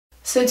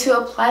So to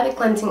apply the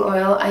cleansing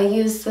oil, I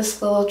use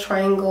this little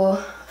triangle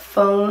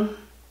foam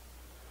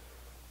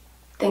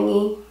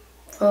thingy,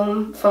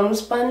 foam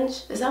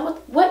sponge. Is that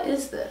what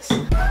is this?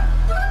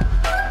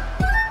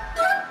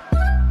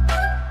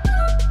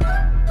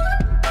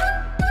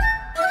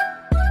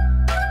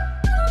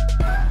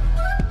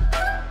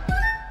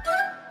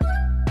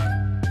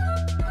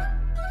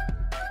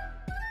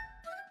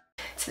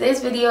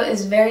 Today's video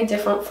is very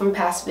different from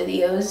past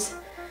videos.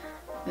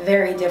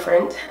 Very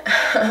different.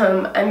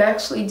 I'm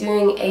actually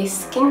doing a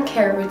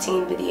skincare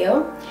routine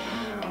video,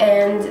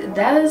 and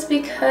that is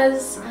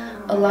because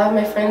a lot of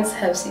my friends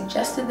have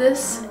suggested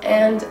this,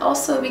 and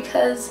also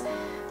because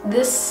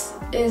this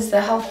is the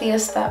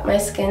healthiest that my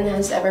skin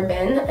has ever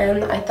been,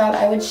 and I thought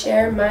I would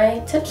share my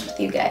tips with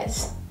you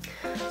guys.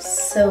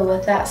 So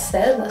with that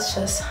said, let's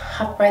just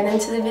hop right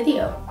into the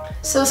video.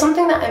 So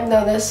something that I've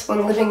noticed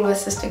when living with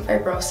cystic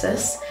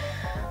fibrosis,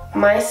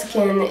 my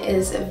skin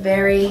is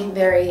very,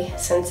 very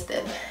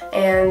sensitive.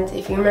 And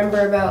if you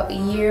remember, about a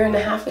year and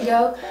a half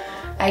ago,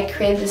 I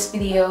created this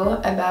video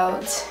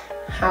about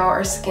how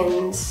our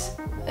skin is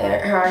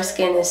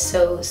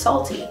so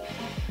salty.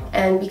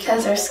 And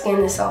because our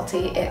skin is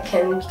salty, it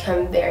can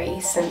become very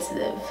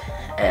sensitive.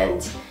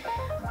 And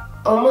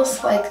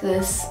almost like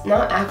this,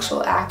 not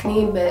actual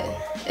acne, but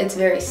it's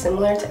very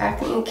similar to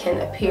acne, can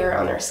appear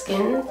on our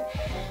skin,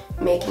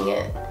 making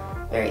it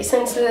very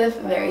sensitive,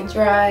 very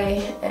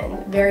dry,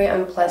 and very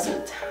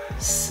unpleasant.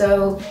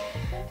 So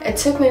it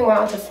took me a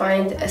while to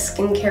find a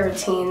skincare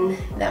routine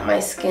that my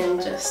skin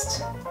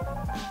just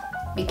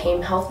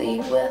became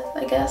healthy with,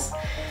 I guess.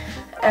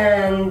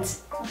 And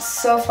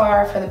so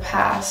far, for the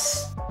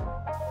past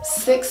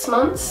 6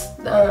 months,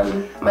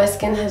 my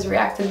skin has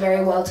reacted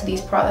very well to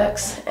these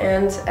products,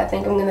 and I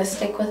think I'm gonna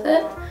stick with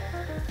it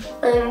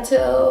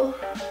until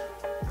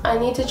I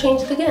need to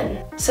change it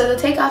again. So to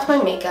take off my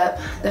makeup,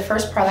 the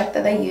first product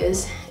that I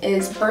use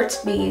is Burt's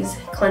Bees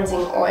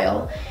Cleansing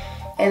Oil,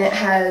 and it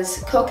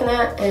has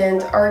coconut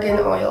and argan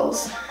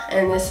oils,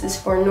 and this is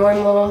for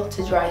normal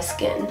to dry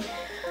skin.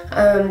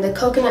 The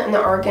coconut and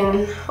the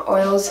argan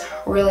oils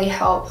really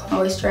help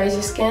moisturize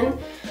your skin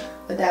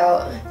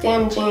without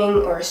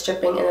damaging or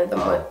stripping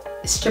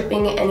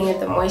any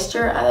of the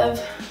moisture out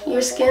of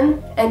your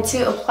skin. And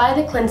to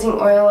apply the cleansing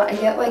oil, I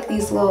get like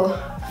these little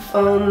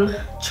foam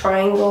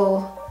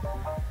triangle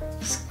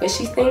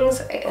squishy things.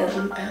 I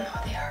don't know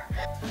what they are.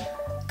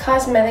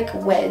 Cosmetic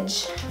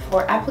wedge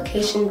for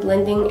application,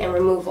 blending, and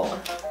removal.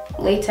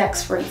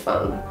 Latex-free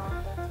foam.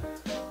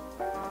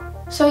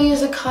 So I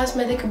use a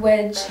cosmetic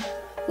wedge,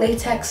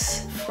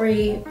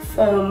 latex-free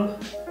foam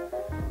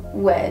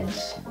wedge.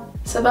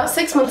 So about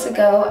 6 months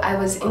ago, I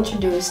was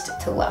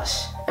introduced to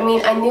Lush. I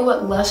mean, I knew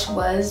what Lush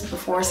was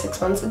before 6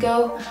 months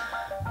ago,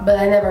 but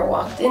I never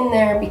walked in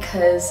there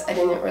because I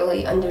didn't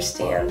really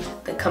understand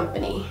the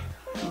company.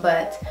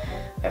 But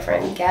my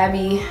friend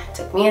Gabby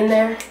took me in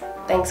there.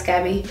 Thanks,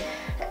 Gabby.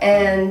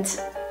 And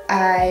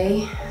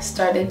I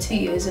started to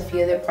use a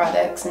few of their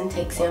products and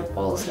take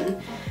samples and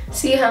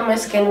see how my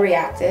skin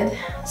reacted.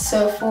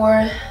 So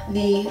for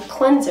the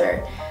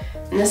cleanser,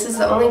 and this is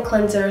the only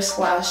cleanser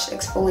slash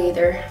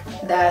exfoliator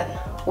that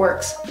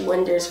works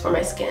wonders for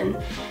my skin,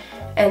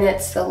 and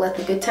it's the Let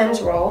the Good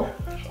Times Roll,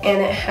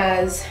 and it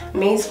has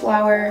maize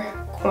flour,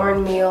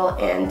 cornmeal,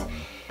 and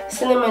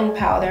cinnamon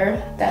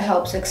powder that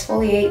helps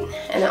exfoliate,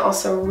 and it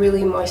also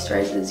really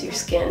moisturizes your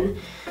skin,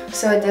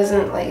 so it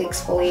doesn't like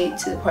exfoliate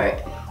to the point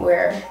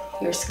where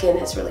your skin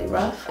is really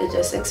rough. It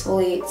just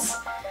exfoliates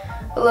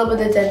a little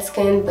bit of dead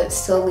skin but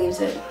still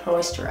leaves it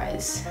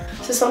moisturized.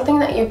 So something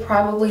that you're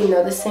probably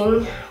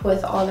noticing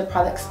with all the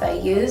products that I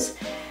use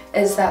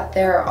is that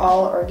they're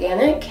all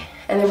organic,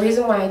 and the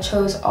reason why I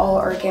chose all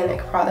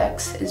organic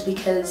products is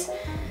because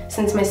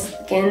since my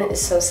skin is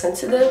so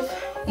sensitive,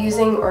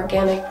 using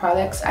organic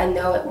products, I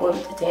know it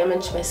won't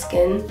damage my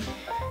skin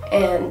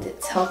and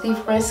it's healthy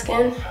for my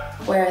skin,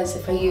 whereas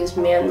if I use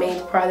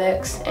man-made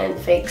products and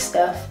fake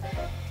stuff,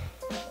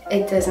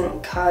 it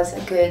doesn't cause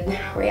a good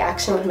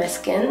reaction with my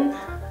skin.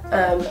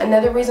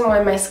 Another reason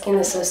why my skin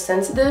is so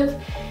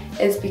sensitive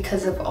is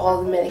because of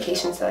all the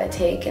medications that I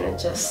take, and it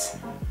just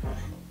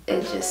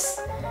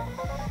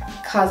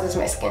causes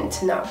my skin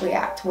to not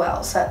react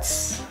well. So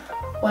that's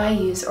why I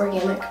use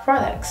organic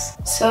products.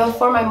 So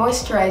for my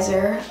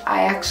moisturizer,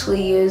 I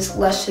actually use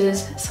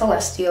Lush's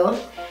Celestial,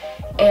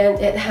 and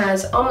it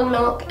has almond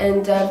milk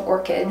and Dove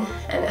Orchid,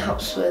 and it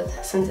helps with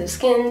sensitive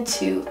skin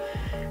to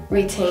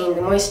retain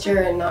the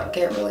moisture and not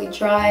get really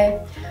dry.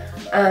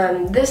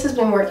 This has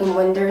been working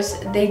wonders.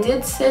 They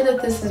did say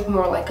that this is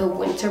more like a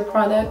winter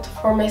product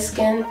for my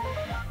skin,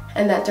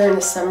 and that during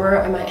the summer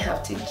I might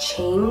have to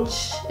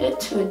change it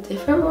to a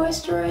different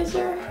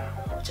moisturizer,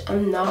 which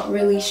I'm not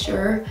really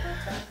sure.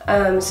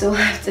 So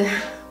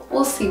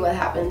we'll see what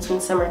happens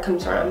when summer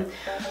comes around.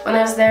 When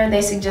I was there,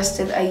 they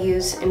suggested I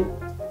use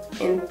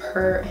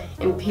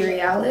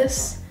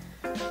Imperialis,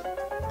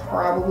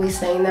 probably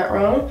saying that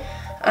wrong,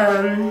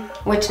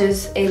 which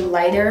is a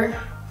lighter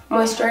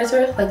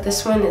moisturizer. Like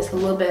this one is a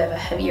little bit of a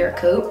heavier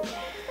coat,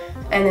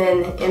 and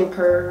then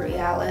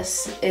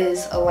Imperialis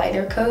is a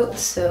lighter coat,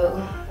 so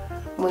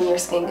when your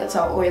skin gets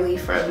all oily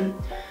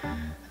from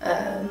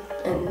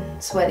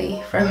and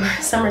sweaty from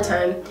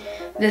summertime.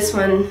 This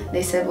one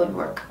they said would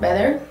work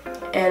better,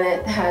 and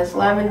it has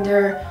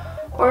lavender,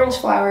 orange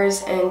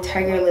flowers, and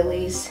tiger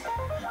lilies,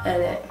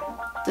 and it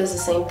does the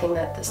same thing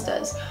that this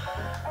does.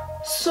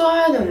 So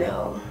I don't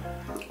know.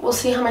 We'll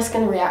see how my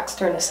skin reacts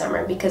during the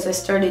summer, because I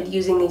started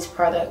using these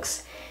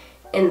products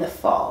in the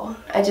fall.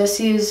 I just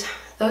use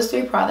those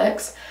 3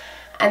 products,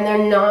 and they're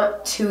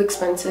not too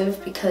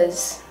expensive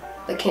because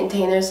the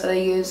containers that I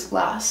use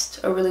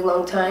last a really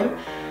long time,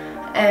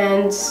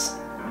 and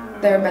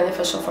they're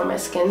beneficial for my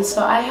skin.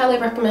 So I highly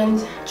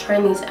recommend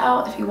trying these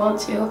out if you want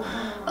to.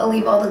 I'll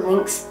leave all the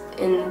links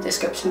in the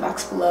description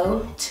box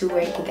below to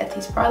where you can get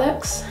these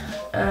products.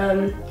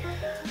 But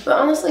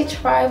honestly,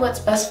 try what's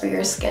best for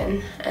your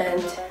skin,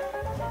 and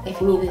if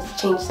you need to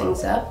change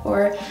things up,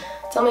 or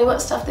tell me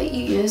what stuff that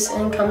you use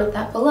and comment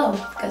that below,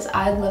 because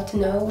I'd love to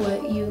know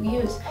what you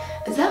use.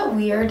 Is that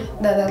weird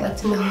that I'd like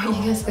to know what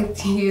you guys like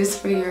to use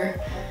for your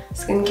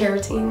skincare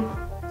routine?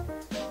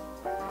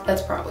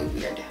 That's probably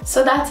weird.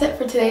 So that's it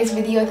for today's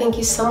video. Thank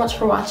you so much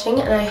for watching,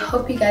 and I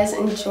hope you guys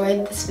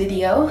enjoyed this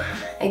video.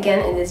 Again,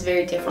 it is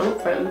very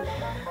different from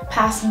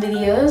past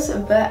videos,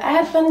 but I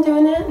had fun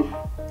doing it.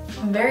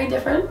 Very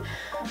different.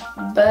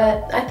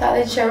 But I thought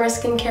I'd share my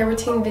skincare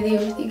routine video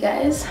with you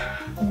guys.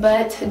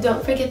 But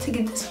don't forget to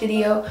give this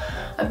video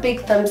a big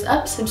thumbs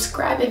up,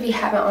 subscribe if you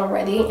haven't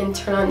already, and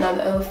turn on that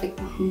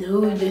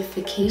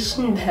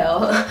notification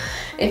bell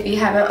if you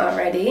haven't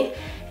already.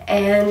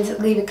 And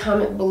leave a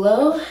comment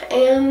below,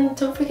 and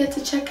don't forget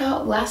to check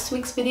out last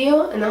week's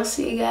video, and I'll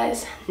see you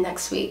guys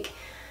next week.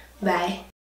 Bye.